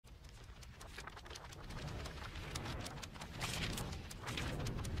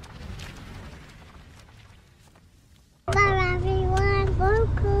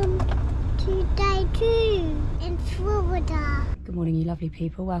Good morning, you lovely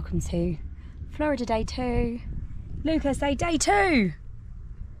people. Welcome to Florida day 2. Luka, say day 2.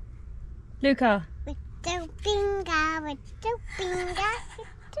 Luka.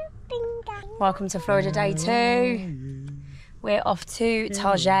 Welcome to Florida day 2. We're off to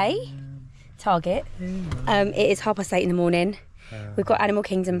Target. It is 8:30 in the morning. We've got Animal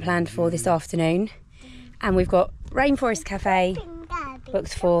Kingdom planned for this afternoon, and we've got Rainforest Cafe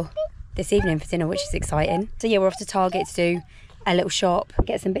booked for this evening for dinner, which is exciting. So yeah, we're off to Target to do a little shop,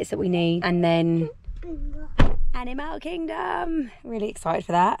 get some bits that we need, and then Animal Kingdom. Really excited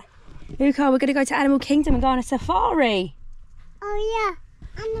for that. Luka, we're going to go to Animal Kingdom and go on a safari. Oh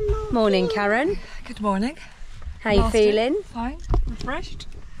yeah, Animal Morning, Karen. Good morning. How you feeling? Fine. Refreshed.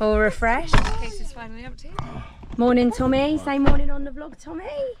 All refreshed? The case is finally empty. Morning, Tomi. Say morning on the vlog, Tomi.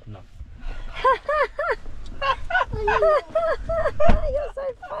 No. You're so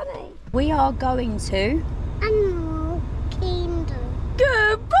funny. We are going to Animal Kingdom.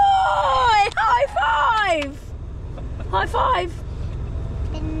 Good boy! High five! High five!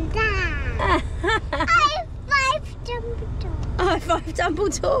 And down. High five, Dumbledore. High five,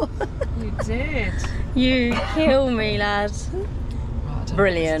 Dumbledore. You did. You kill me, lad. Right,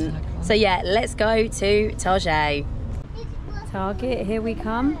 Brilliant. So yeah, let's go to Target. Target, here we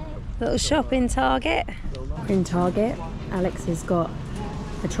come. Little shop in Target. We're in Target. Alex has got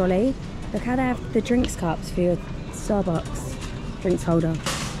a trolley. Look how they have the drinks cups for your Starbucks drinks holder.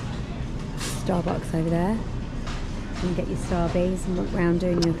 Starbucks over there. You can get your Starbies and walk around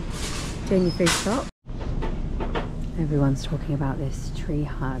doing your food shop. Everyone's talking about this tree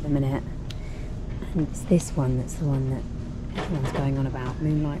hut at the minute, and it's this one that's the one that everyone's going on about.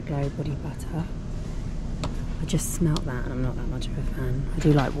 Moonlight Glow Body Butter. I just smelt that and I'm not that much of a fan. I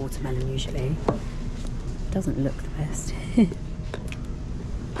do like watermelon usually. It doesn't look the best.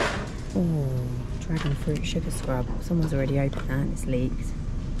 Oh, dragon fruit sugar scrub. Someone's already opened that and it's leaked.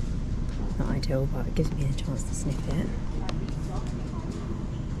 Not ideal, but it gives me a chance to sniff it.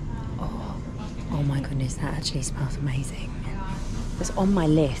 Oh my goodness, that actually smells amazing. It's on my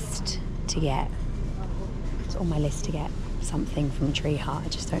list to get. It's on my list to get something from Tree Hut. I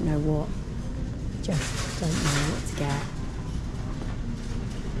just don't know what. Just don't know what to get.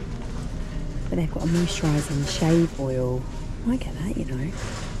 But they've got a moisturising shave oil. I might get that, you know.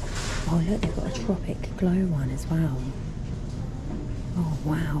 Oh look, they've got a Tropic Glow one as well. Oh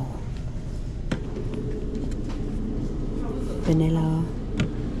wow. Vanilla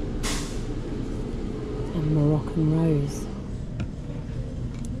and Moroccan rose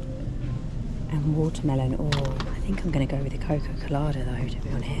and watermelon. Oh, I think I'm going to go with the Coca Colada though, to be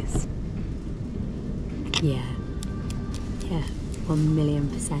honest. Yeah,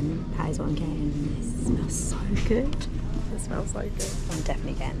 1,000,000%. That is what I'm getting. This smells so good. It smells so good. I'm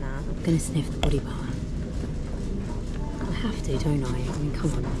definitely getting that. I'm going to sniff the body bar. I have to, don't I? I mean,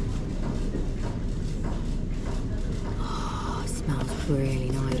 come on. Oh, it smells really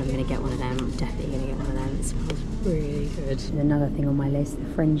nice. I'm going to get one of them. I'm definitely going to get one of them. It smells really good. And another thing on my list, the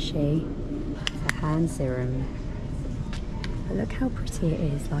Frenchie. It's a hand serum. But look how pretty it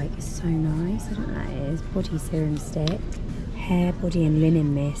is, like it's so nice. I don't know what that is. Body serum stick, hair, body and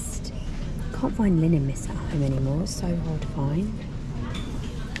linen mist. Can't find linen mist at home anymore, it's so hard to find. I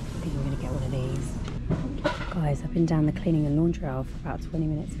think I'm gonna get one of these. Guys, I've been down the cleaning and laundry aisle for about 20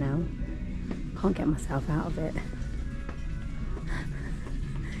 minutes now. Can't get myself out of it.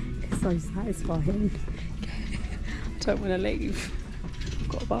 It's so satisfying. I don't want to leave. I've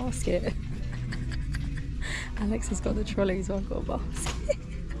got a basket. Alex has got the trolley, so I've got a basket.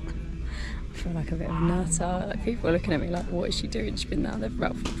 I feel like a bit of a nutter. Like, people are looking at me like, what is she doing? She's been down there for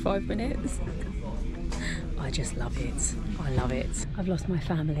about 5 minutes. I just love it. I love it. I've lost my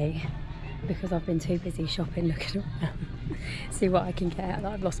family because I've been too busy shopping, looking around, see what I can get.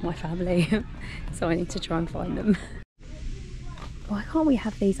 I've lost my family, so I need to try and find them. Why can't we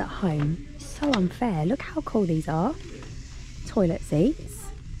have these at home? It's so unfair. Look how cool these are. Toilet seats.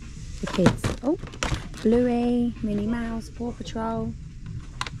 The kids. Oh. Bluey, Minnie Mouse, Paw Patrol.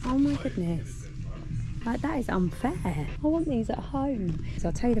 Oh my goodness. Like, that is unfair. I want these at home. So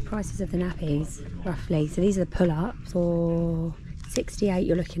I'll tell you the prices of the nappies, roughly. So these are the pull-ups. For 68,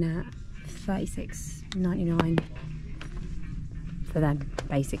 you're looking at $36.99 for them,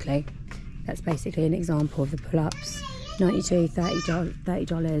 basically. That's basically an example of the pull-ups. $92,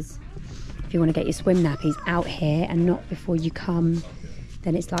 $30. If you want to get your swim nappies out here and not before you come,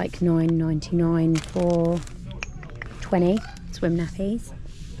 then it's like $9.99 for 20 swim nappies.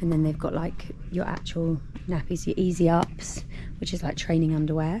 And then they've got like your actual nappies, your easy ups, which is like training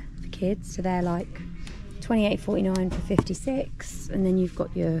underwear for kids. So they're like $28.49 for 56. And then you've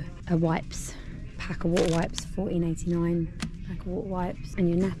got your wipes, pack of water wipes, $14.89, pack like water wipes, and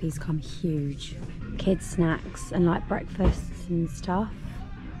your nappies come huge. Kids snacks and like breakfasts and stuff.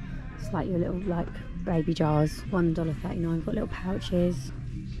 It's like your little like baby jars, $1.39. Got little pouches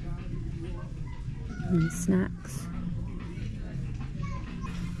and snacks.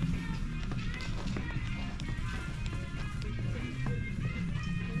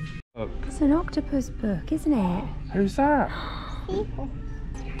 Look. It's an octopus book, isn't it? Who's that?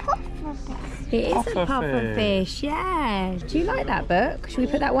 It is a Puffer puffer fish, yeah. Do you like that book? Should we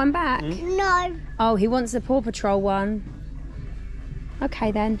put that one back? No. Oh, he wants the Paw Patrol one.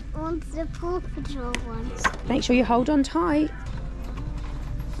 Okay then. I want the Paw Patrol ones. Make sure you hold on tight.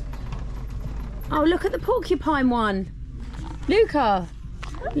 Oh, look at the porcupine one. Luka,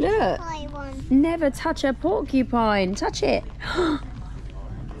 look. Buy one. Never touch a porcupine. Touch it.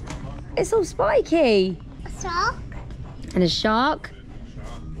 It's all spiky. A shark. And a shark.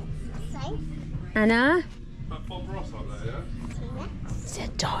 Safe. And a... That Bob Ross up there, yeah? It's a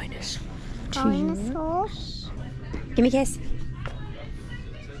dinosaur. Dinosaurs. Give me a kiss.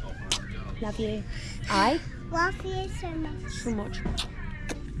 Love you. I Love you so much. so much.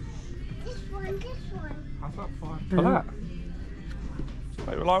 This one. How's that fine? For that?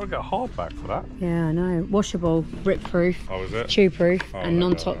 Wait, well, I would get a hardback for that. Yeah, I know. Washable, rip-proof, Oh, is it? chew-proof, Oh, and no,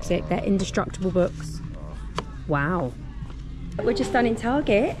 non-toxic. They're indestructible books. Wow. We're just done in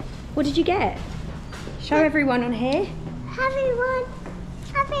Target. What did you get? Show everyone on here. Happy one.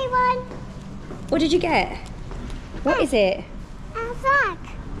 Happy one. What did you get? What is it? A bag.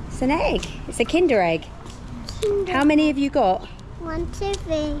 It's an egg. It's a Kinder egg. Kinder. How many have you got? 1, 2,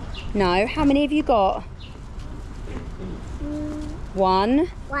 3. No, how many have you got? 1,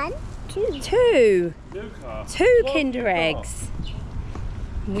 1, 2. 2. Luka. 2 What Kinder have you got? eggs.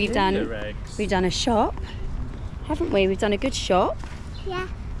 We've Kinder done eggs. we've done a shop, haven't we? We've done a good shop. Yeah.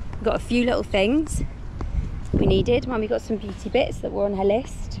 We've got a few little things we needed. Mummy got some beauty bits that were on her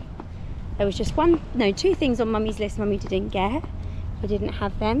list. There was just 2 things on Mummy's list Mummy didn't get. We didn't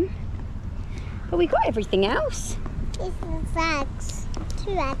have them. But we got everything else. These are bags.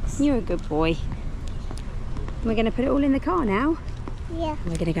 2 eggs. You're a good boy. We're going to put it all in the car now. Yeah.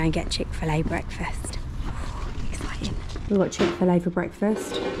 We're going to go and get Chick Fil-A breakfast. Exciting. We've got Chick Fil-A for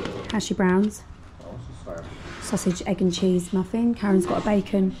breakfast. Hash browns. Sausage, egg and cheese muffin. Karen's got a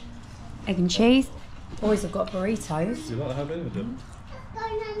bacon, egg and cheese. Boys have got burritos. Do you like the halloumi?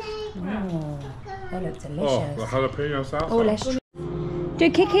 Oh, they look delicious. Oh, the jalapeno salsa. Oh, let's do a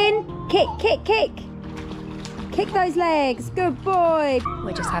kick in. Kick, kick, kick. Kick those legs. Good boy.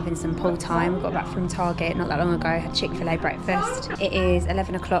 We're just having some pool time. We got back from Target not that long ago. Had Chick Fil-A breakfast. It is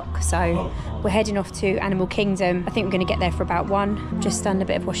 11 o'clock, so we're heading off to Animal Kingdom. I think we're going to get there for about 1. Just done a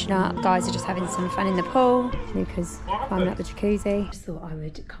bit of washing up. Guys are just having some fun in the pool. Luka's climbing up the jacuzzi. Just thought I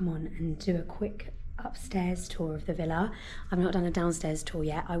would come on and do a quick upstairs tour of the villa. I've not done a downstairs tour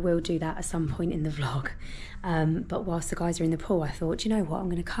yet. I will do that at some point in the vlog. But whilst the guys are in the pool, I thought, do you know what? I'm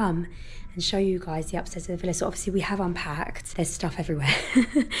going to come and show you guys the upstairs of the villa. So obviously we have unpacked. There's stuff everywhere.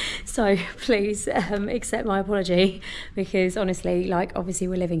 So please accept my apology, because honestly, like, obviously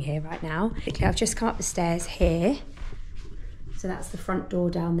we're living here right now. I've just come up the stairs here. So that's the front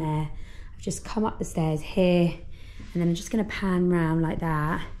door down there. I've just come up the stairs here, and then I'm just going to pan round like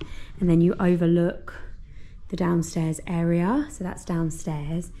that. And then you overlook the downstairs area. So that's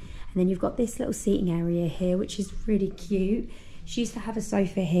downstairs. And then you've got this little seating area here, which is really cute. She used to have a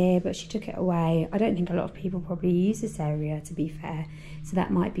sofa here, but she took it away. I don't think a lot of people probably use this area, to be fair. So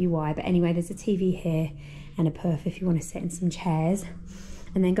that might be why. But anyway, there's a TV here and a puff if you want to sit in some chairs.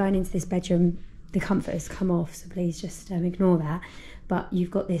 And then going into this bedroom, the comforters come off, so please just ignore that. But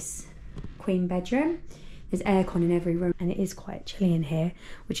you've got this queen bedroom. There's aircon in every room, and it is quite chilly in here,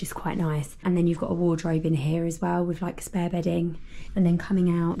 which is quite nice. And then you've got a wardrobe in here as well with like spare bedding. And then coming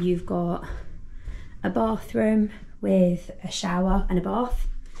out, you've got a bathroom with a shower and a bath.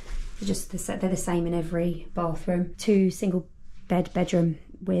 They're the same in every bathroom. 2 single bedroom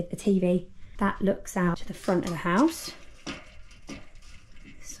with a TV. That looks out to the front of the house.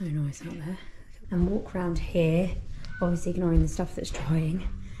 So nice out there. And walk around here, obviously ignoring the stuff that's drying.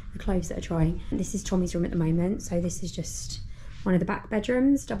 The clothes that are drying. This is Tommy's room at the moment, so this is just one of the back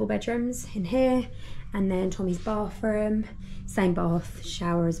bedrooms, double bedrooms in here, and then Tommy's bathroom, same bath,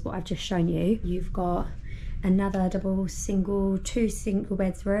 shower as what I've just shown you. You've got another two single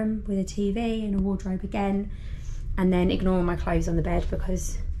beds room with a TV and a wardrobe again, and then ignore my clothes on the bed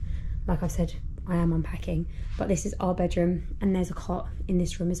because, like I've said, I am unpacking. But this is our bedroom, and there's a cot in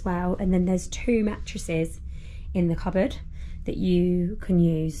this room as well, and then there's 2 mattresses in the cupboard that you can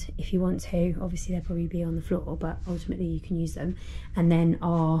use if you want to. Obviously they'll probably be on the floor, but ultimately you can use them. And then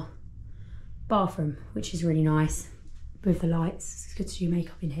our bathroom, which is really nice. with the lights. It's good to do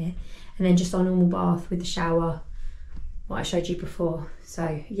makeup in here. And then just our normal bath with the shower, what I showed you before.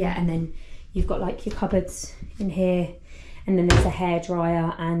 So yeah, and then you've got like your cupboards in here, and then there's a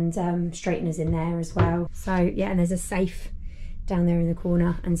hairdryer and straighteners in there as well. So yeah, and there's a safe down there in the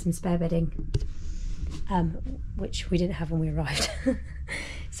corner and some spare bedding, which we didn't have when we arrived.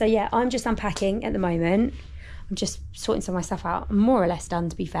 So yeah, I'm just unpacking at the moment. I'm just sorting some of my stuff out. I'm more or less done,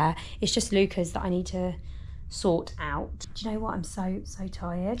 to be fair. It's just Luka's that I need to sort out. Do you know what? I'm so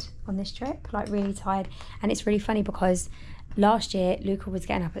tired on this trip, like really tired. And it's really funny because last year Luka was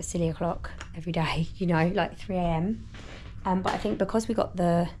getting up at silly o'clock every day, you know, like 3 a.m. But I think because we got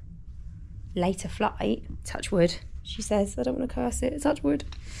the later flight, touch wood, she says, I don't want to curse it, touch wood.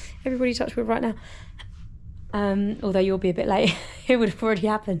 Everybody touch wood right now. Although you'll be a bit late, it would have already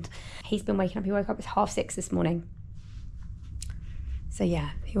happened. He's been waking up, he woke up at 6:30 this morning. So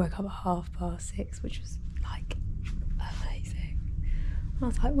yeah, he woke up at 6:30, which was like amazing. I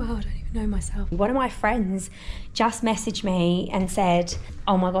was like, wow, I don't even know myself. One of my friends just messaged me and said,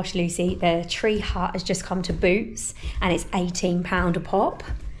 oh my gosh, Lucy, the tree hut has just come to Boots and it's £18 a pop.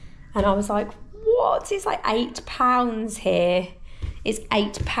 And I was like, what? It's like £8 here. It's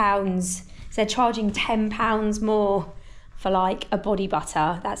 £8. So they're charging £10 more for like a body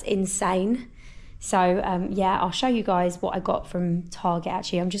butter. That's insane. So yeah, I'll show you guys what I got from Target.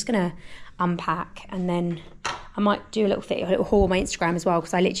 Actually, I'm just gonna unpack and then I might do a little haul on my Instagram as well,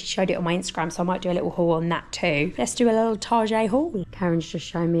 because I literally showed it on my Instagram, so I might do a little haul on that too. Let's do a little Target haul. Karen's just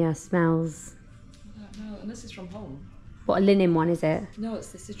showing me her smells. No, and this is from home. What, a linen one is it? No,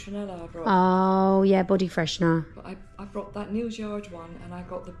 it's the citronella I brought. Oh yeah, body freshener. But I brought that News Yard one, and I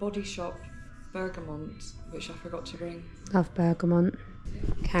got the Body Shop bergamot, which I forgot to bring. Love bergamot.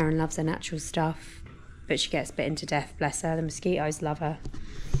 Karen loves her natural stuff, but she gets bitten to death, bless her. The mosquitoes love her.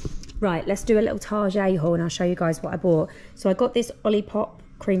 Right, let's do a little Target haul and I'll show you guys what I bought. So I got this Olipop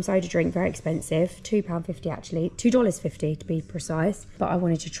cream soda drink, very expensive, £2.50 actually, $2.50 to be precise, but I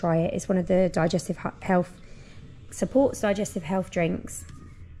wanted to try it. It's one of the digestive health, supports digestive health drinks.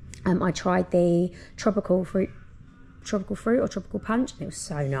 I tried the tropical fruit or tropical punch, and it was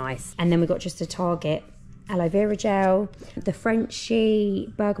so nice. And then we got just a Target aloe vera gel, the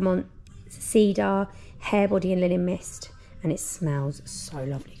Frenchie bergamot cedar hair, body and linen mist, and it smells so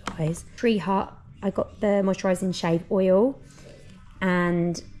lovely, guys. Tree Hut, I got the moisturising shave oil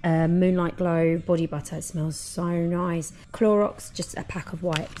and Moonlight Glow body butter. It smells so nice. Clorox, just a pack of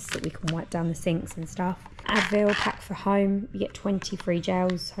wipes that we can wipe down the sinks and stuff. Advil pack for home, you get 20 free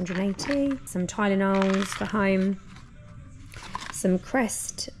gels, 180. Some Tylenols for home. Some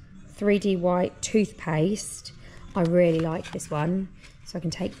Crest 3D white toothpaste. I really like this one, so I can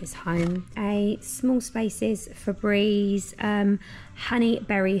take this home. A Small Spaces Febreze honey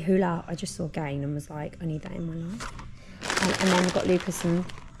berry hula. I just saw Gain and was like, I need that in my life. And then we've got Luka some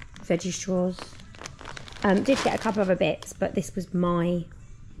veggie straws. Did get a couple of other bits, but this was my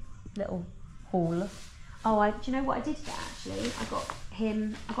little haul. Oh, do you know what I did get actually?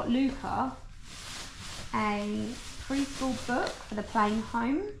 I got Luka a preschool book for the plane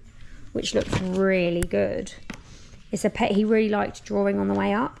home, which looks really good. It's a pet, he really liked drawing on the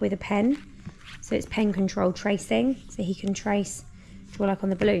way up with a pen. So it's pen control tracing, so he can draw like on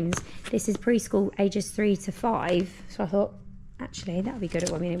the balloons. This is preschool ages 3 to 5. So I thought, actually, that would be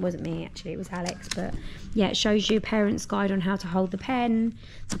good. I mean, it wasn't me, actually, it was Alex. But yeah, it shows you parents' guide on how to hold the pen.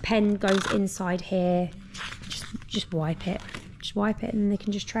 The pen goes inside here. Just wipe it. Just wipe it and they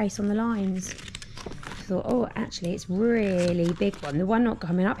can just trace on the lines. I thought, oh, actually, it's really big one. The one not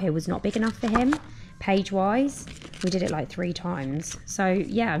coming up here was not big enough for him, page-wise. We did it like 3 times. So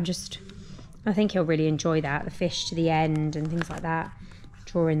yeah, I think he'll really enjoy that. The fish to the end and things like that.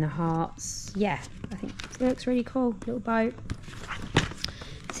 Drawing the hearts. Yeah, I think it looks really cool. Little boat.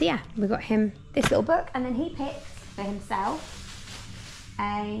 So yeah, we got him this little book, and then he picked for himself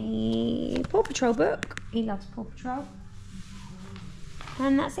a Paw Patrol book. He loves Paw Patrol.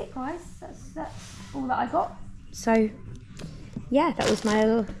 And that's it, guys. That's all that I got. So yeah, that was my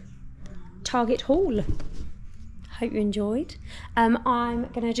little Target haul. Hope you enjoyed. I'm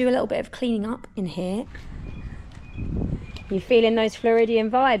gonna do a little bit of cleaning up in here. You feeling those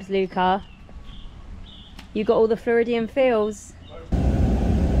Floridian vibes, Luka? You got all the Floridian feels?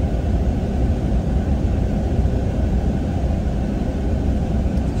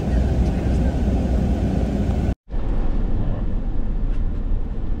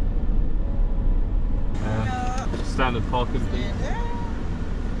 Standard parking fee.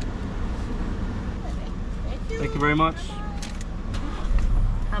 Thank you very much.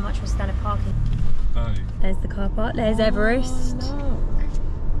 How much was standard parking? Oh. There's the car park. There's Everest.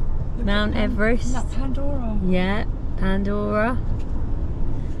 Look Mount Everest. that Pandora. Yeah. Pandora,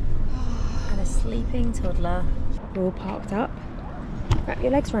 and a sleeping toddler. We're all parked up. Wrap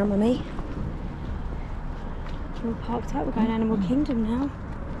your legs around, mummy. We're all parked up. We're going Animal Kingdom now.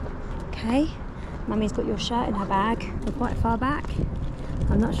 Okay. Mummy's got your shirt in her bag. We're quite far back.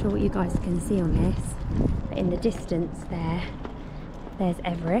 I'm not sure what you guys can see on this, but in the distance there's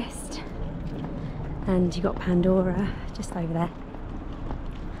Everest, and you got Pandora just over there.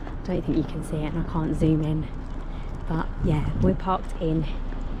 Don't think you can see it, and I can't zoom in, but yeah, we're parked in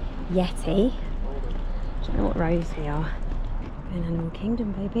Yeti. Don't know what rows we are. In Animal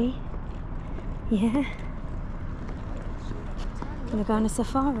Kingdom, baby. Yeah. Gonna go on a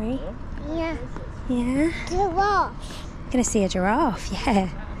safari? Yeah. Yeah. Giraffe. Gonna see a giraffe, yeah.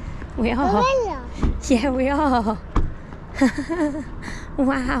 We are. Gorilla. Yeah, we are.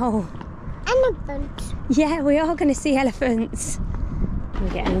 Wow. Elephant. Yeah, we are gonna see elephants. We're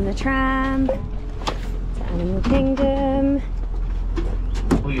getting on the tram to Animal Kingdom.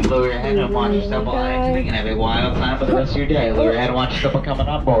 Please lower your head and watch yourself while exiting, and have a wild time for the rest of your day. Lower your head and watch yourself while coming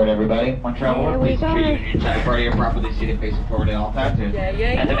on board, everybody. When traveling, please ensure you and your entire party are properly seated facing forward at all times.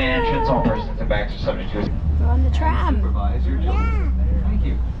 At the main entrance, all persons and bags are subject to a We're on the tram. supervisor. Thank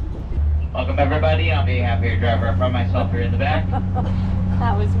you. Welcome, everybody. On behalf of your driver up front, myself here in the back.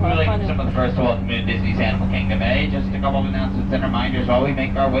 That was We'd quite like funny. some of the first to welcome you to Disney's Animal Kingdom, Just a couple of announcements and reminders while we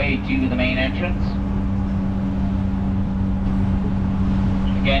make our way to the main entrance.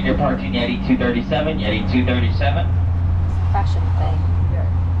 Again, you're parked in Yeti 237, Yeti 237. Fashion thing.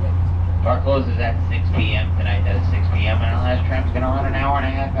 Park closes at 6 p.m. tonight. That is 6 p.m. and our last tram's going to run an hour and a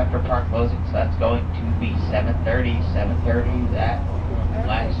half after park closing, so that's going to be 7:30. 7:30, that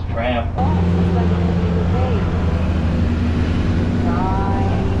last tram.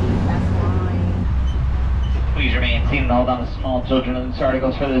 Please remain seated and hold on to small children and this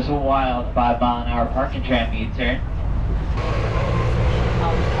articles for this wild 5-mile-an-hour parking tram meet, sir.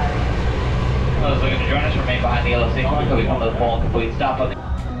 Those looking to join us remain behind the yellow signal until we come to the full and complete stop on the...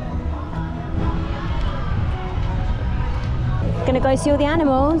 Gonna go see all the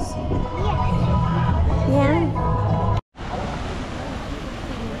animals? Yeah.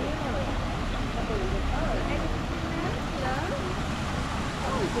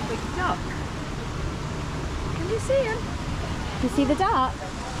 Oh, the big duck. Can you see him? You see the duck?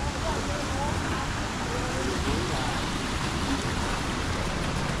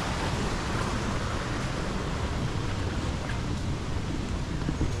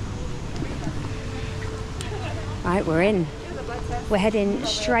 Right, we're in. We're heading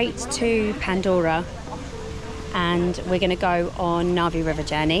straight to Pandora, and we're going to go on Navi River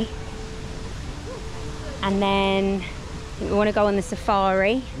journey, and then we want to go on the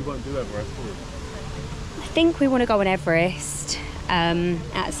safari. You won't do Everest, will you? I think we want to go on Everest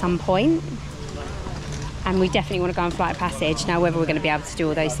at some point, and we definitely want to go on Flight of Passage. Now, whether we're going to be able to do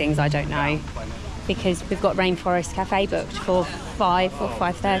all those things, I don't know, because we've got Rainforest Cafe booked for 5 or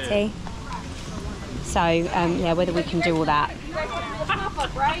 5:30. So yeah, whether we can do all that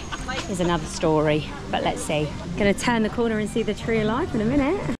is another story, but let's see. Gonna turn the corner and see the tree of life in a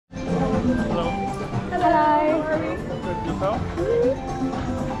minute. Hello.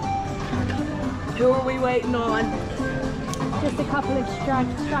 Who are we waiting on? Just a couple of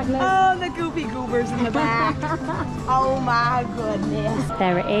stragglers. Oh, the goopy goobers in the back. Oh my goodness.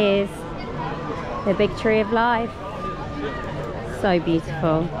 There it is, the big tree of life. So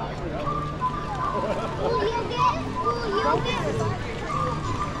beautiful.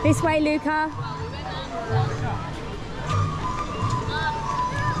 This way, Luka.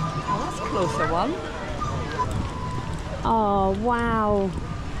 Oh, that's a closer one. Oh, wow.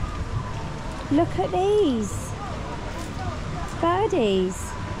 Look at these.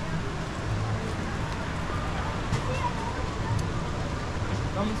 Birdies.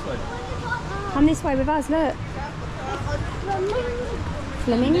 Come this way with us, look.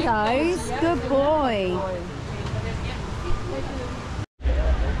 Flamingos. Good boy.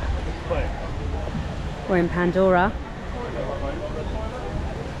 We're in Pandora.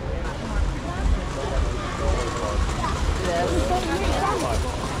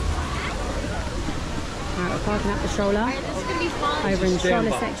 Right, we're parking up the stroller over in the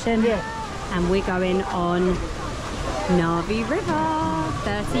stroller section, and we're going on Navi River.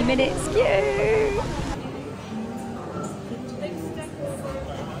 30 minutes queue.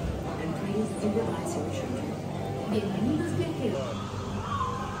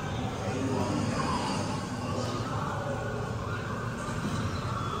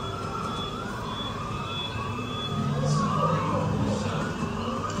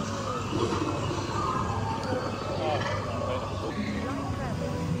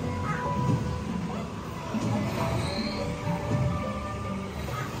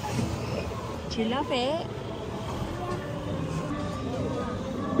 Do you love it?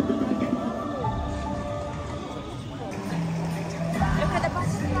 Look at the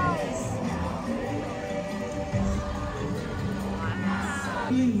butterflies.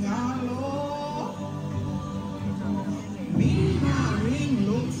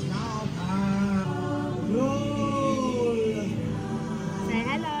 Say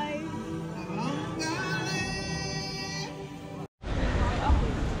hello.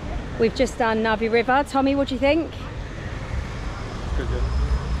 We've just done Navi River. Tommy, what do you think? Good.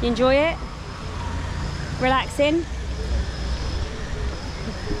 You enjoy it? Relaxing?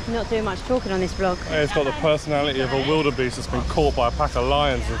 Not doing much talking on this vlog. It's got the personality of a wildebeest that's been caught by a pack of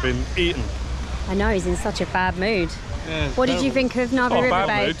lions and been eaten. I know, he's in such a bad mood. Yeah, what did you think of Navi Not a River, bad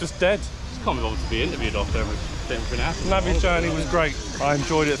babe? mood, just dead. Just can't be bothered to be interviewed after everything happened. Navi's journey was great. I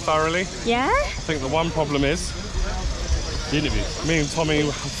enjoyed it thoroughly. Yeah? I think the one problem is The interview. me and Tommy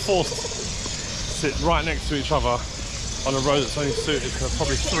were forced to sit right next to each other on a road that's only suited for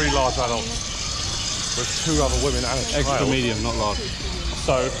probably 3 large adults with 2 other women and a child. Extra medium, not large.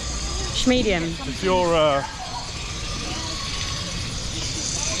 So Schmedium. if you're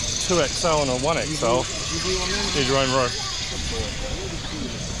 2XL and a 1XL, you need your own row.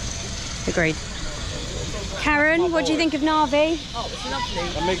 Agreed. Karen, what do you think of Navi? Oh, it's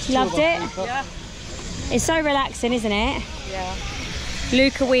lovely. Loved it? Yeah. It's so relaxing, isn't it? Yeah.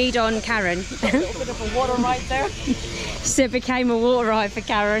 Luka weed on Karen. A little bit of a water right there. So it became a water ride for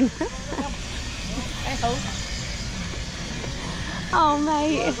Karen. I hope. Oh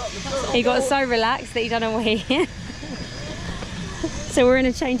mate, he got so relaxed that he done a wee. So we're in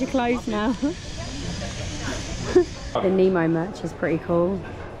a change of clothes now. The Nemo merch is pretty cool.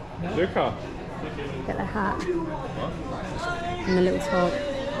 Luka. Get the hat and the little top.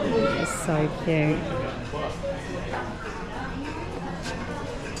 It's so cute.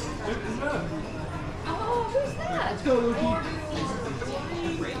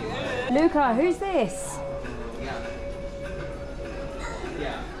 Luka, who's this?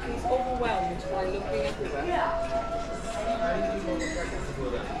 He's overwhelmed by looking everywhere.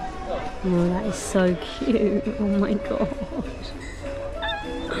 Oh, that is so cute. Oh my god.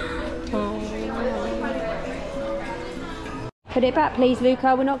 Oh. Put it back, please,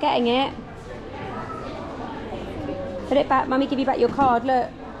 Luka. We're not getting it. Put it back. Mummy, give you back your card. Look.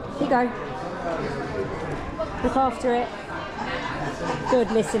 Here you go. Look after it.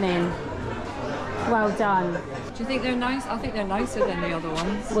 Good listening. Well done. Do you think they're nice? I think they're nicer than the other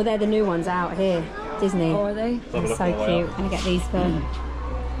ones. Well, they're the new ones out here. Disney. Oh, are they? They're so cute. I'm gonna get these for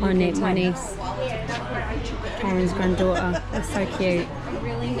my niece. Karen's granddaughter. They're so cute.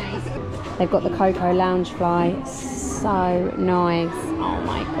 Really nice. They've got the Coco Loungefly. So nice. Oh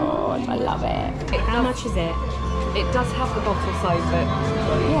my god, I love it. How much is it? It does have the bottle side, but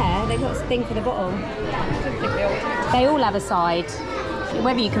Yeah, they've got a thing for the bottle. I don't think they all do. They all have a side.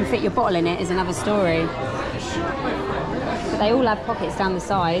 Whether you can fit your bottle in it is another story. But they all have pockets down the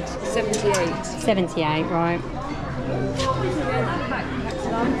side. 78. 78, right.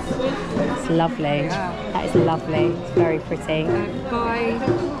 It's lovely. Yeah. That is lovely. It's very pretty. Buy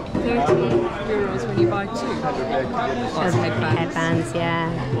 €30 when you buy 2. Plus headbands. Headbands, yeah.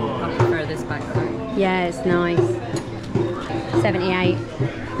 I prefer this back though. Yeah, it's nice. 78.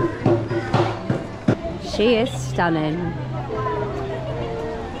 She is stunning.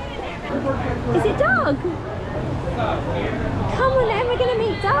 Is it Doug? Come on then, we're gonna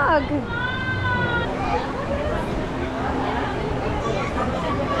meet Doug.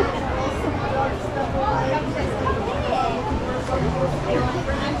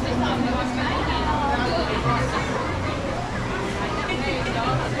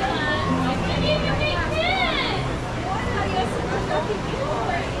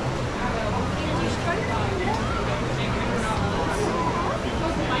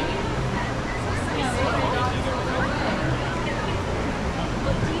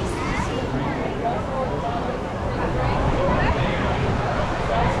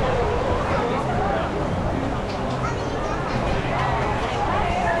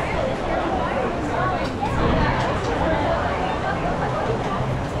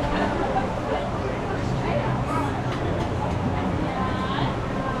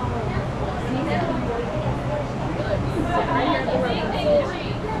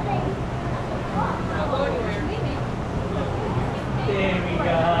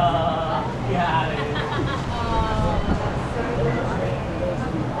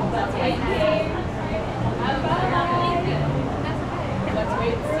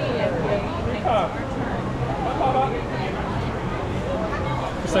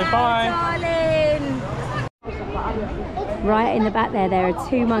 Say bye. Darling. It's Right in the back there are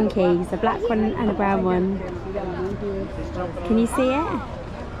two monkeys, a black one and a brown one. Can you see it?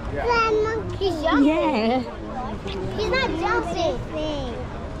 That monkey's jumping. Yeah. He's not jumping.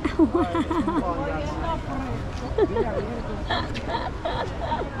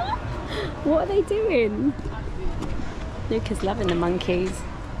 What are they doing? Luka's loving the monkeys.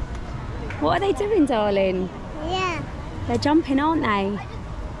 What are they doing, darling? Yeah. They're jumping, aren't they?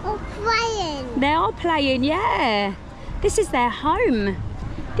 Oh, playing. They are playing, yeah. This is their home.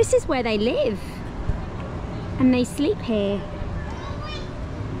 This is where they live. And they sleep here.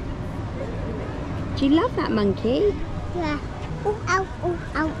 Do you love that monkey? Yeah. Oh, ow, oh,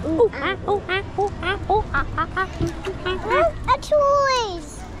 ow, oh, Oh, ah, oh, ah, oh, ah, oh, ah, ah, ah. A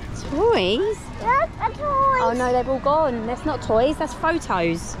toys. Toys? Look, a toys. Oh no, they've all gone. That's not toys, that's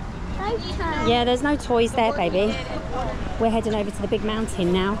photos. Yeah, there's no toys there, baby. We're heading over to the big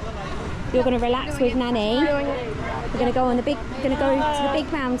mountain now. You're going to relax with Nanny. We're going to go on the big. We're going to go to the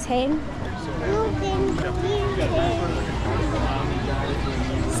big mountain.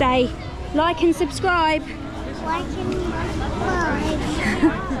 Say, like and subscribe. Like and subscribe.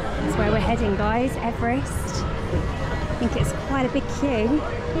 That's where we're heading, guys. Everest. I think it's quite a big queue.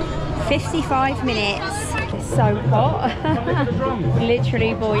 55 minutes. It's so hot.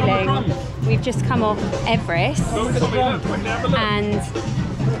 Literally boiling. We've just come off Everest and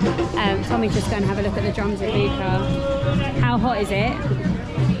Tommy's just going to have a look at the drums with Luka. How hot is it?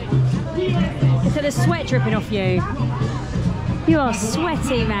 Look at the sweat dripping off you. You are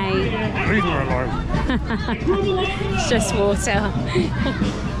sweaty, mate. Leave her alone. It's just water.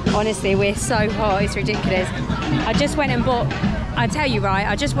 Honestly, we're so hot, it's ridiculous. I just went and bought, I tell you right,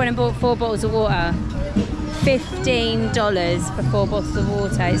 I just went and bought 4 bottles of water. $15 for 4 bottles of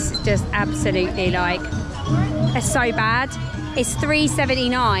water. It's just absolutely like, it's so bad. It's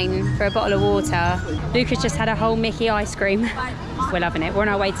 $3.79 for a bottle of water. Luka's just had a whole Mickey ice cream. We're loving it. We're on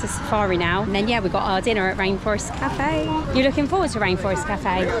our way to safari now. And then yeah, we've got our dinner at Rainforest Cafe. You're looking forward to Rainforest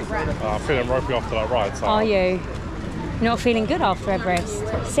Cafe? I'm feeling ropey after that ride. So Are you? You're not feeling good after Everest?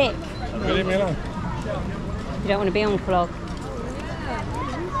 Sick? leave me alone. You don't want to be on vlog?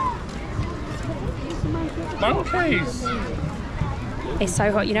 Monkeys! It's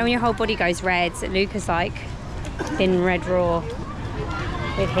so hot. You know when your whole body goes red? Luka's like been red raw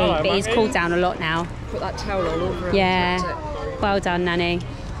with heat, Hello, but he's monkey. cooled down a lot now. Put that towel all over him. Yeah. Well done, Nanny.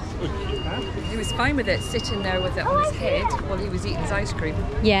 He was fine with it, sitting there with it on his head while he was eating his ice cream.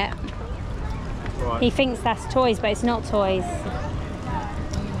 Yeah. Right. He thinks that's toys, but it's not toys.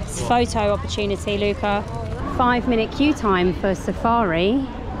 It's photo opportunity, Luka. 5-minute queue time for safari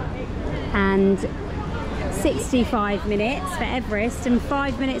and 65 minutes for Everest and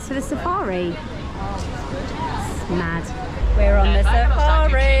 5 minutes for the safari. It's mad. We're on the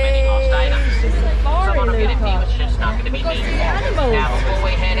safari. Now, before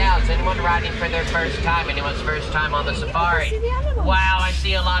we head out, is anyone riding for their first time? Anyone's first time on the safari? Wow, I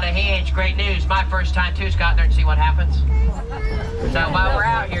see a lot of hands. Great news. My first time too. Go out there and see what happens. So while we're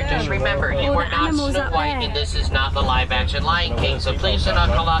out here, just remember, you are not Snow White, and this is not the live-action Lion King. So please do not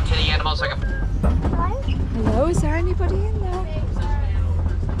call out to the animals like a... Hello, is there anybody in there?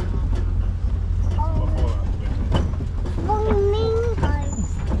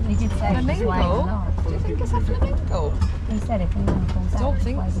 He did say Flamingo? Do you think it's a flamingo? He said if anyone falls I don't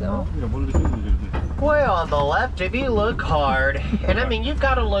think so. Well, on the left, if you look hard, and I mean, you've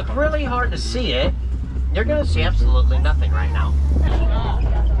got to look really hard to see it, you're going to see absolutely nothing right now.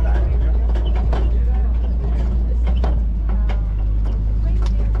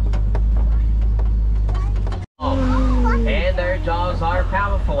 And their jaws are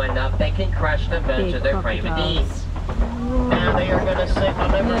powerful enough, they can crush the bones of their prey with ease. Now they are going to sit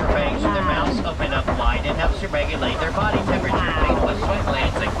on their fangs and their mouths open up wide. It helps to regulate their body temperature made with sweat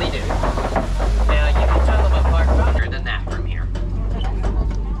glands like we do. Now you can tell them apart better than that from here.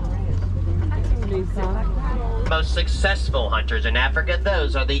 Most successful hunters in Africa,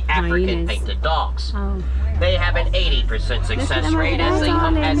 those are the African painted dogs. Oh. They have an 80% success rate as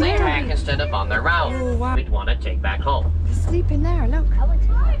they pack instead of on their own. Oh, wow. We'd want to take back home. He's sleeping there, look.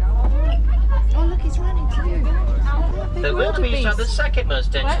 Oh, look, he's running to you. The wildebeest are the second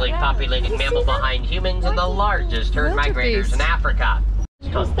most densely populated mammal behind humans and the largest herd migrators in Africa.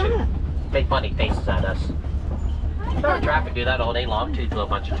 What's that? Make funny faces at us. Our traffic do that all day long too to a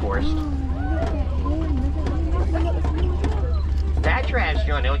bunch of tourists. That giraffe's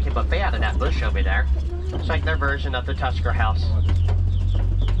doing an ocean buffet out of that bush over there. It's like their version of the Tusker House.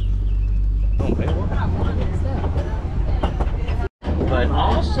 But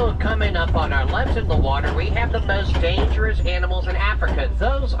also coming up on our left in the water, we have the most dangerous animals in Africa.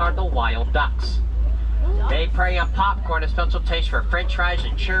 Those are the wild ducks. They prey on popcorn, a special taste for french fries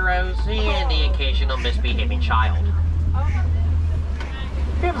and churros, and the occasional misbehaving child.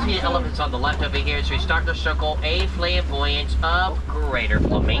 Here we see the elephants on the left over here as we start to circle a flamboyance of greater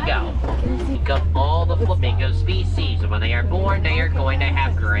flamingo. Think of all the flamingo species, and when they are born, they are going to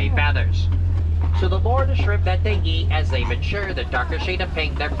have gray feathers. So the more the shrimp that they eat as they mature, the darker shade of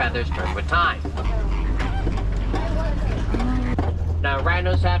pink their feathers turn with time. Now,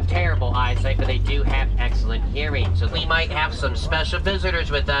 rhinos have terrible eyesight, but they do have excellent hearing, so we might have some special visitors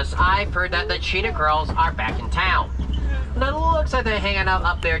with us. I've heard that the cheetah girls are back in town. Now, it looks like they're hanging out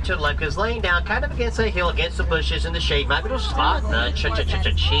up there to the left, because laying down kind of against a hill, against the bushes in the shade, might be able to spot the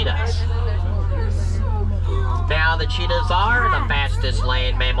cheetahs. Now, the cheetahs are the fastest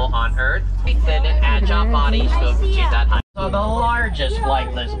land mammal on Earth, thin and agile bodies to achieve that height. So the largest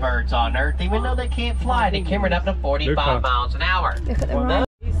flightless birds on Earth, even though they can't fly, they can run up to 45 miles an hour. Look at them right.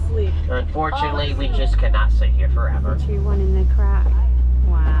 Unfortunately, we just cannot sit here forever. 2-1 in the crack.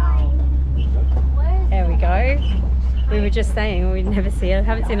 Wow. There we go. We were just saying we haven't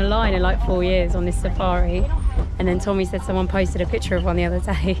seen a lion in like 4 years on this safari. And then Tommy said someone posted a picture of one the other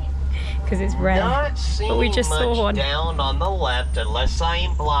day because it's rare. But we just saw one. Down on the left, unless I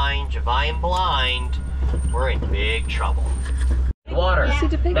am blind. If I am blind, we're in big trouble. Water.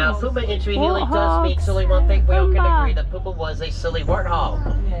 Now, Puma in Swahili does speak silly. One thing we all can agree that Puma was a silly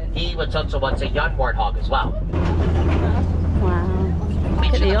warthog. He was also once a young warthog as well. Wow.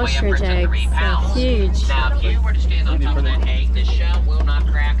 Look at the ostrich eggs. They're huge. Now, if you were to stand on top of that egg, the shell will not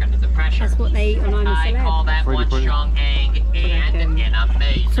crack under the pressure. That's what they eat on I call that one strong egg and an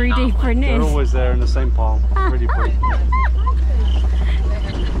amazing 3D printed. They're always there in the same pile. Really pretty.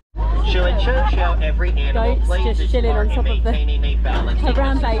 Show and show every animal Goats plays just its chilling part on in top of maintaining a balance. a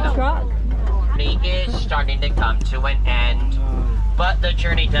rampage truck. The journey is starting to come to an end. But the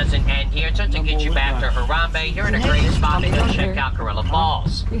journey doesn't end here, so to get you back to Harambe, you're in a great spot to go check out Gorilla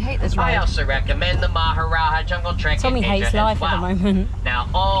Falls. We hate this I ride. also recommend the Maharaja Jungle Trek. Tommy hates life at the moment. Now,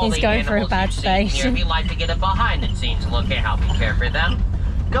 all He's the going for a animals bad you see stage. here, if you'd like to get a behind-the-scenes look at how we care for them,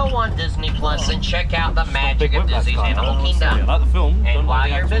 go on Disney Plus and check out the magic of Disney's Animal Kingdom. I like the film. And while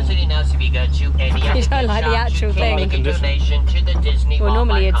you're visiting us, if you go to any of You the don't like the shops, actual you thing. can make a donation to the Disney Well,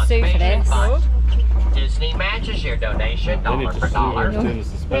 normally Wildlife you'd sue for Conservation this. Fund. Disney matches your donation dollar for dollar, and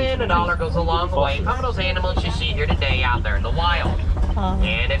 $1 goes a long way from those animals you see here today out there in the wild.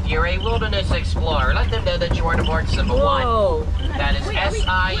 And if you're a wilderness explorer, let them know that you are aboard Symbol 1. That is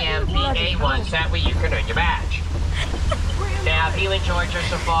SIMBA1, so that way you can earn your badge. Now, if you enjoyed your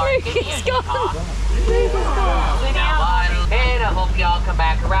safari, give me a hop. And I hope y'all come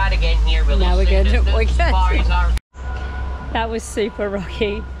back around again here really Now we're soon, good. as the We're good. safaris are. That was super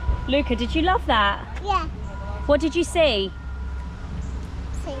rocky. Luka, did you love that? Yeah. What did you see?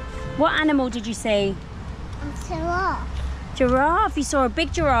 See. What animal did you see? Giraffe. Giraffe. You saw a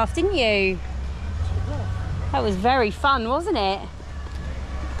big giraffe, didn't you? That was very fun, wasn't it?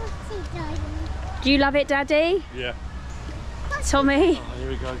 Do you love it, Daddy? Yeah. Tommy? Oh, here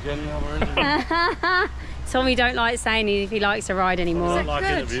we go again. Now we're in. Tommy don't like saying if he likes a ride anymore. I like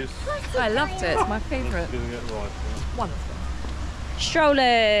interviews. I loved it. It's my favourite. Gonna get it right. Wonderful.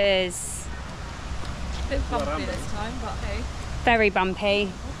 Strollers. A bit bumpy this time, but hey. Very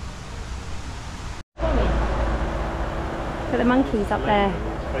bumpy. Look at the monkeys up there.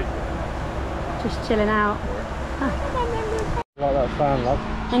 Just chilling out. Like that fan, love.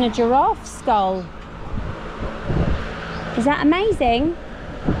 And a giraffe skull. Is that amazing?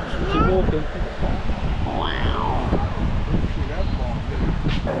 Keep walking. Wow.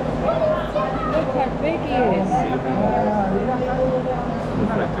 Look how big he is.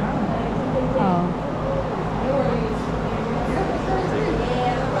 Oh.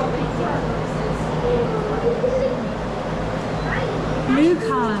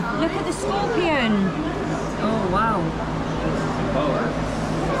 Luka, look at the scorpion. Oh, wow.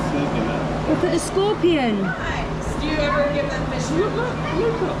 Look at the scorpion. Do you ever give them fish?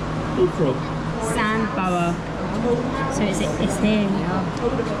 Sand boa. So it's here.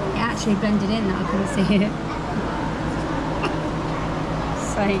 It actually blended in that I couldn't see it.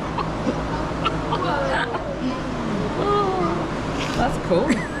 So That's cool.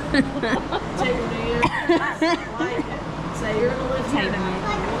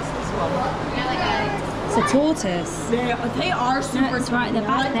 it's a tortoise. They are super. No, it's right at the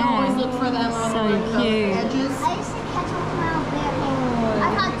back there. Always look for them on So the cute. edges. I used to catch them around there. I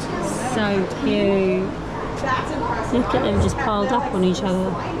got two. So cute. That's impressive. Look at them just piled up on each other.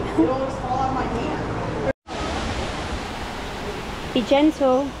 They always fall on my hand. Be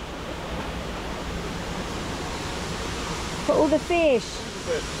gentle. For all the fish.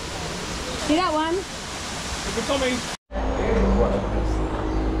 See that one? For Tommy.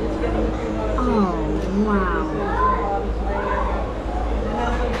 Oh, wow.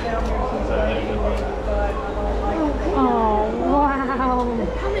 Oh, wow.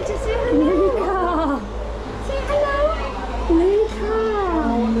 Coming to see Luka. Say hello. Luka.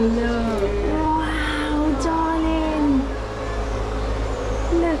 Oh, look. Wow, darling.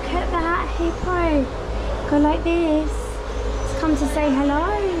 Look at that hippo. Go like this. It's come to say hello.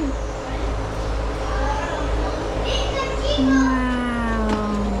 Wow.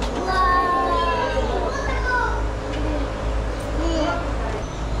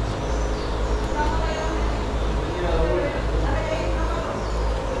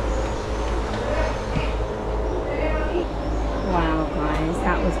 Wow, guys,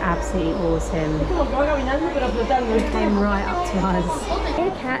 that was absolutely awesome. They came right up to us. The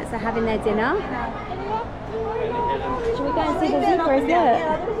cats are having their dinner. Should we go and see the zebras? Look.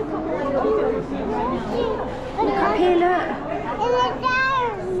 Look up here, look.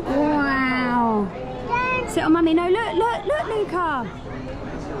 Wow. Sit on mummy. No, look, look, look, Luka.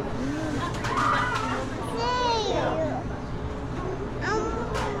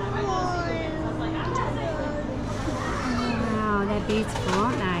 Wow, they're beautiful,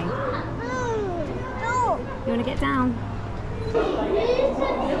 aren't they? You want to get down?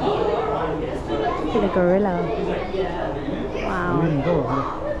 Look at the gorilla. Wow.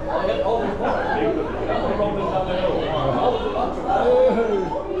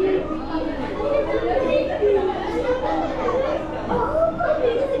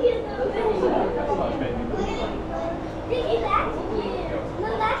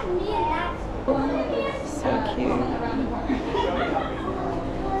 So cute.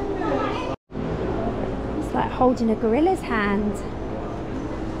 It's like holding a gorilla's hand.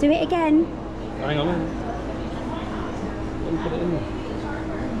 Do it again. Hang on. Let me put it in there.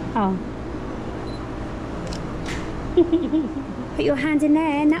 Oh. Put your hand in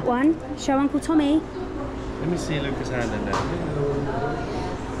there, in that one. Show Uncle Tommy. Let me see Luka's hand in there.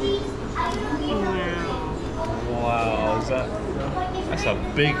 Wow, is that's a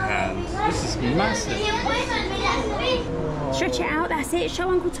big hand. This is massive. Stretch it out, that's it. Show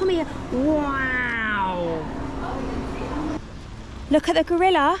Uncle Tommy. Wow. Look at the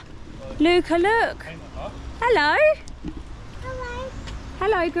gorilla. Luka, look. Hello.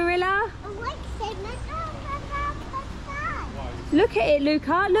 Hello, gorilla. Look at it,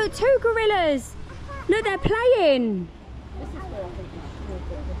 Luka. Look, 2 gorillas. Look, they're playing.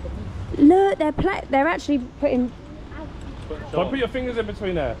 Look, they're actually putting... Don't put your fingers in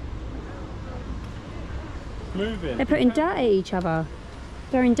between there. Moving. They're putting dirt at each other.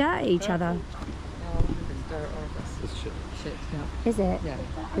 Throwing dirt at each other. It's shit. Is it? Yeah.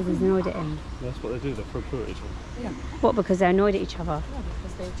 Because he's annoyed at him. That's what they do, they throw poo at each other. Yeah. What, because they're annoyed at each other?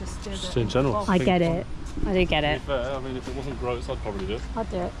 Because they Just in general. I get it. I do get it. I mean, if it wasn't gross, I'd probably do it. I'd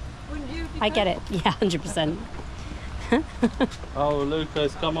do it. I get it. Yeah, 100%. Oh,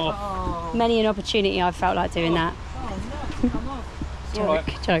 Luka's come off. Oh. Many an opportunity I've felt like doing that. Oh no, come on. It's alright.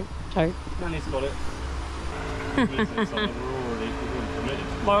 Joke. Nanny's got it.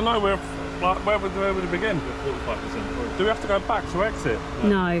 Well, no, we're like, where would we begin? 45%. Do we have to go back to exit?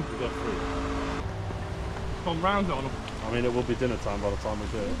 No. We go through. Gone round it on. I mean, it will be dinner time by the time we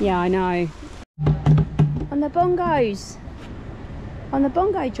do it. Yeah, I know. On the bongos. On the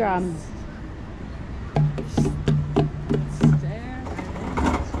bongo drum.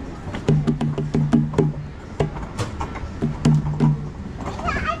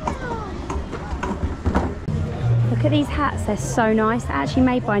 Look at these hats, they're so nice. They're actually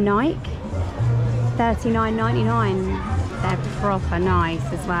made by Nike. $39.99. They're proper nice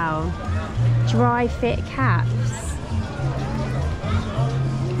as well. Dry fit caps.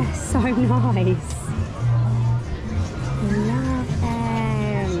 They're so nice. Love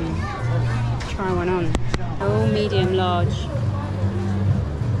them. Try one on. Oh, medium large.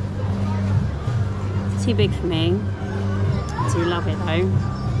 It's too big for me. I do love it though.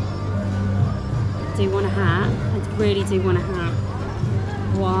 I do want a hat. I really do want a hat.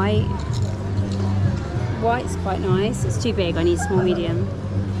 White. White's quite nice. It's too big. I need small medium.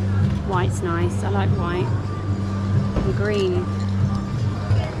 White's nice. I like white. And green.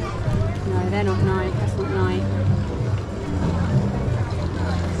 No, they're not Nike. That's not Nike.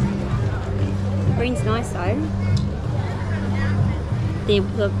 The green's nice though.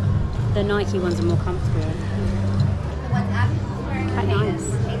 The Nike ones are more comfortable. Quite nice.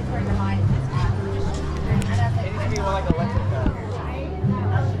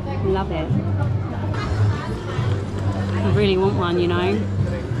 Love it. I really want one, you know.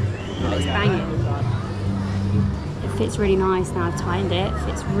 It's banging. It fits really nice now. I've tightened it. It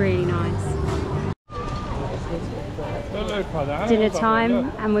fits really nice. dinner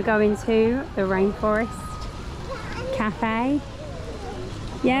time, and we're going to the Rainforest Cafe.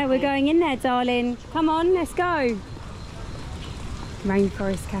 Yeah, we're going in there, darling. Come on, let's go.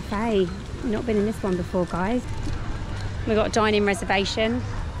 Rainforest Cafe. Not been in this one before, guys. We've got a dine-in reservation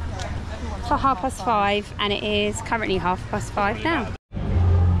for 5:30, and it is currently 5:30 now.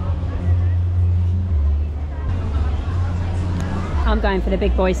 I'm going for the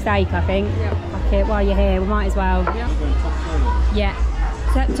big boy steak, I think. Yeah. Fuck it, while you're here, we might as well. Yeah.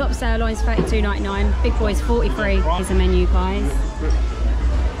 Top sirloin's $32.99, big boy's $43. Here's the menu, guys.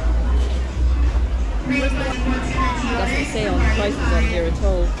 Doesn't say on the prices on here at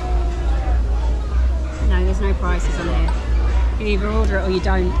all. No, there's no prices on here. You either order it or you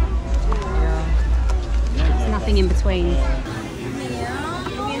don't. Yeah. There's nothing in between.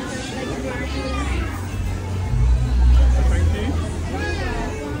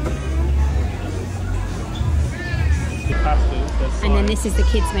 And then this is the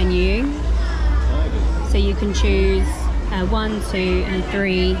kids menu. So you can choose 1, 2 and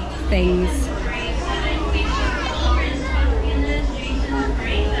 3 things.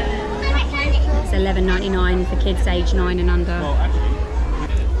 It's $11.99 for kids aged 9 and under.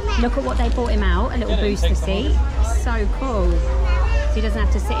 Look at what they bought him out, a little booster seat. So cool. So he doesn't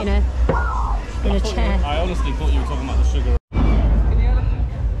have to sit in a chair. I honestly thought you were talking about the sugar.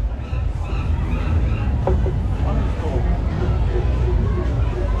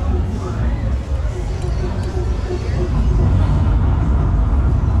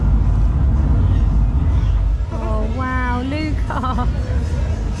 Oh wow, Luka.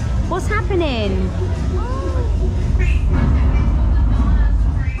 What's happening?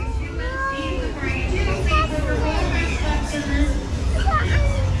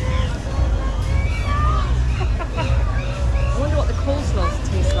 I wonder what the coleslaw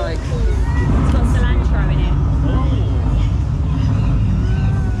tastes like. It's got cilantro in it,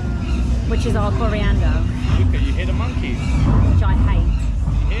 which is our coriander, Luka, you hear the monkeys? which I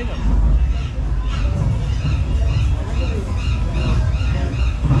hate. You hear them?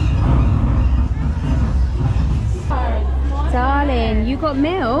 Darling, you got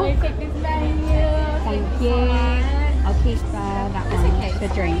milk? Thank you. I'll keep that one for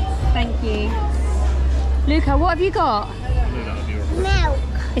drinks. Thank you. Luka, what have you got? Milk.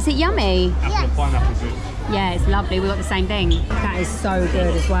 Is it yummy? Apple and pineapple juice. Yeah, it's lovely. We got the same thing. That is so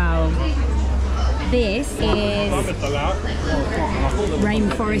good as well. This is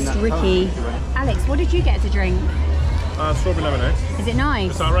Rainforest Ricky. Alex, what did you get to drink? Strawberry lemonade. Is it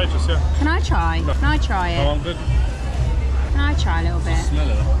nice? It's outrageous, yeah. Can I try? Can I try Oh, it? I'm good. Can I try a little bit? Smell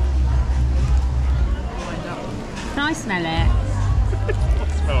it. Can I smell it?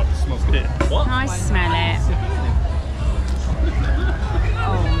 Smell it. It smells good. What? Can I smell it?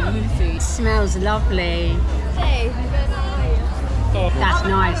 Oh, Lucy. It smells lovely. That's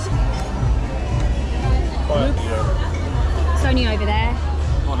nice. It's only over there.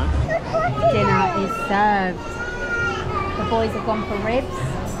 Dinner is served. The boys have gone for ribs.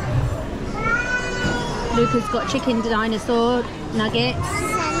 Luka's got chicken dinosaur nuggets,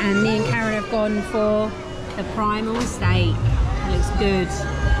 and me and Karen have gone for the primal steak. That looks good.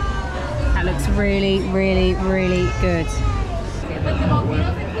 That looks really, really, really good.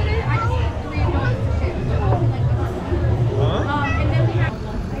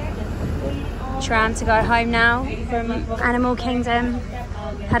 Trying to go home now from Animal Kingdom.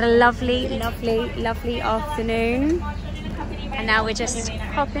 Had a lovely, lovely, lovely afternoon. And now we're just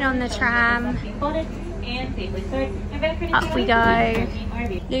hopping on the tram. Up we go.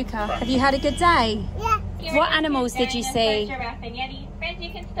 Luka, have you had a good day? Yeah. What animals did you see?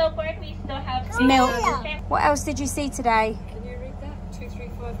 Milk. What else did you see today? Can you read that? 2, 3,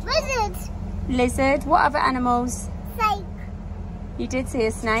 5. Lizard. Lizard. What other animals? Snake. You did see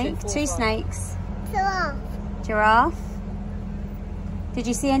a snake. 2, 4, 2 5. snakes. Giraffe. Giraffe. Did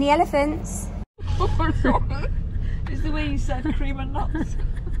you see any elephants? Is the way you said cream and nuts?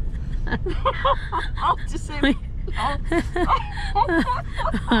 I'll just say.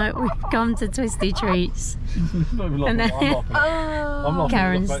 Right, we've come to Twistee Treats. And then I'm laughing.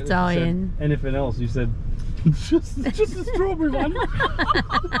 Karen's At the fact that you said dying. anything else? You said just a strawberry one.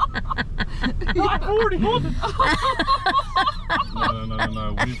 I've already ordered.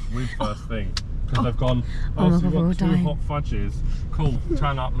 No. We've first thing. Because they've gone, Oh my so God, you've we're all got 2 dying. hot fudges. Cool,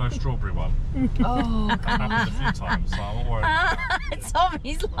 turn up, no strawberry one. Oh, That happened a few times, so I'm not worried.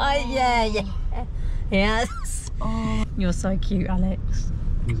 Tommy's like, yeah. Yes. oh. You're so cute, Alex.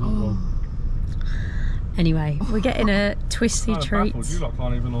 Oh. Anyway, we're getting a Twistee Treat. You lot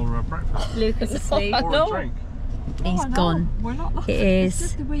can't even order a breakfast Luka's asleep. or a drink. He's I know. gone. We're not laughing. It It's is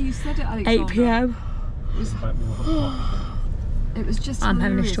just the way you said it, 8 Alexander. PM. It was just I'm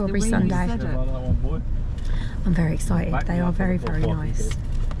having a hilarious, strawberry the way you sundae. said it. I'm very excited. They are very, very nice.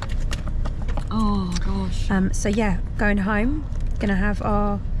 Oh gosh. So yeah, going home, gonna have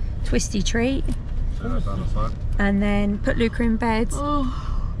our Twistee treat, and then put Luka in bed,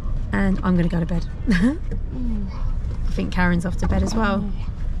 and I'm gonna go to bed. I think Karen's off to bed as well.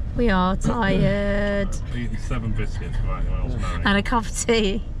 We are tired. Eating 7 biscuits, right? And a cup of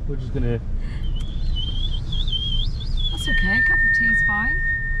tea. We're just gonna. That's okay, a cup of tea is fine.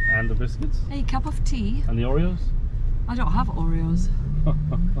 And the biscuits. A cup of tea. And the Oreos. I don't have Oreos.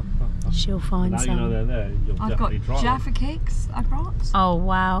 She'll find now some. you know they're there. You'll I've got definitely try Jaffa cakes I brought. Oh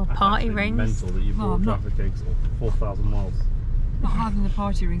wow, That's party actually rings. mental that you brought Jaffa cakes 4,000 miles. Not having the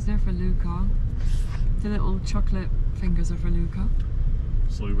party rings, they're for Luka. The little chocolate fingers are for Luka.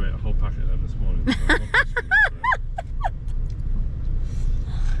 So we ate a whole packet of them this morning.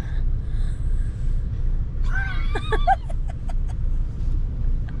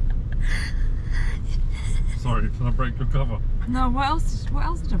 Sorry, can I break your cover? No, what else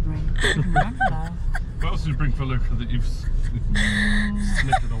did I bring? I don't even remember now. What else did you bring for Luka that you've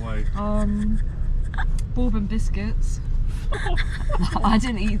snittered away? Bourbon biscuits. I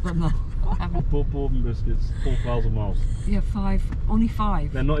didn't eat them though. Bourbon biscuits, 4,000 miles. Yeah, 5. Only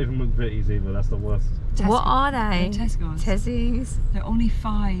 5. They're not even McVitie's either, that's the worst. What are they? They're Tesco's. Tezzies. There are only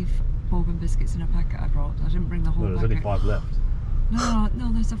 5 bourbon biscuits in a packet I brought. I didn't bring the whole No, there's packet. only 5 left.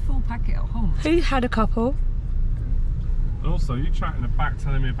 No, there's a full packet at home. Who had a couple? And also, you chat in the back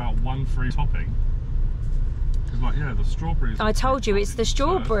telling me about 1 free topping. It's like, yeah, the strawberries. I told you it's the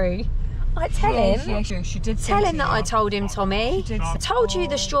strawberry. I tell him. Yeah, she did. Tell him that I told him, Tommy. She did. I told you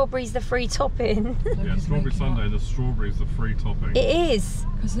the strawberry's the free topping. Yeah, strawberry sundae and the strawberries the free topping. It is.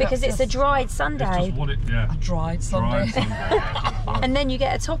 Because it's a dried sundae. It's just what it, yeah. A dried sundae. Dried sundae, yeah. And then you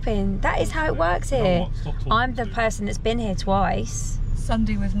get a topping. That is how it works You know here. what? Stop talking I'm the to me. person that's been here twice.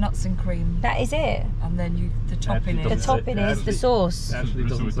 Sundae with nuts and cream, That is it. and then the topping Actually, The is. topping is the sauce. Actually So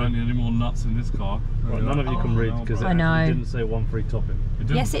doesn't we say. don't need any more nuts in this car. Right, none of you can read because it I know. actually didn't say 1 free topping.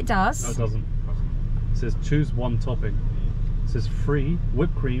 didn't. Yes, it No, it does. doesn't. It says choose 1 topping. It says free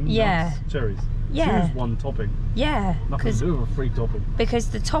whipped cream, Yeah. nuts, cherries. Yeah. Choose 1 topping. Yeah. Nothing to do with a free topping. Because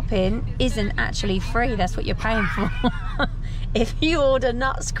the topping isn't actually free. That's what you're paying for. If you order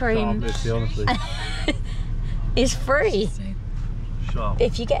nuts Shut up, cream, Lucy, honestly. it's free. Shut up.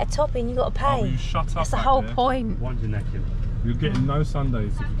 If you get a topping, you got to Oh, will pay. you shut up That's the back whole there? point. Wind your neck in. You're getting no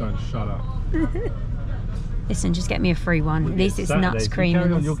Sundays if you don't shut up. Listen, just get me a free one. At least it's Saturdays. nuts You cream carry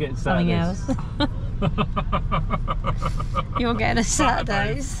on, and you're getting something Saturdays. else. You're getting a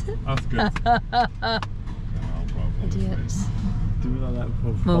Saturdays. That's good. Idiots. Do it like that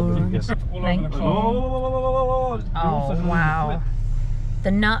before Morons. probably gets. Thank you. Oh wow.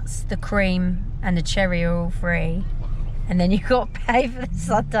 The nuts, the cream and the cherry are all free. And then you've got to pay for the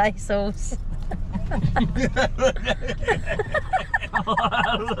sundae sauce.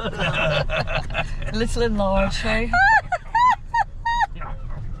 Little and large, eh?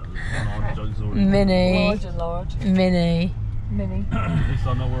 Mini. Large and large. Mini. Mini. At least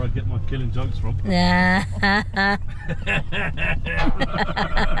I know where I get my killing jokes from. Nah.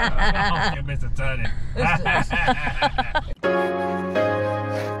 Mr. Turner.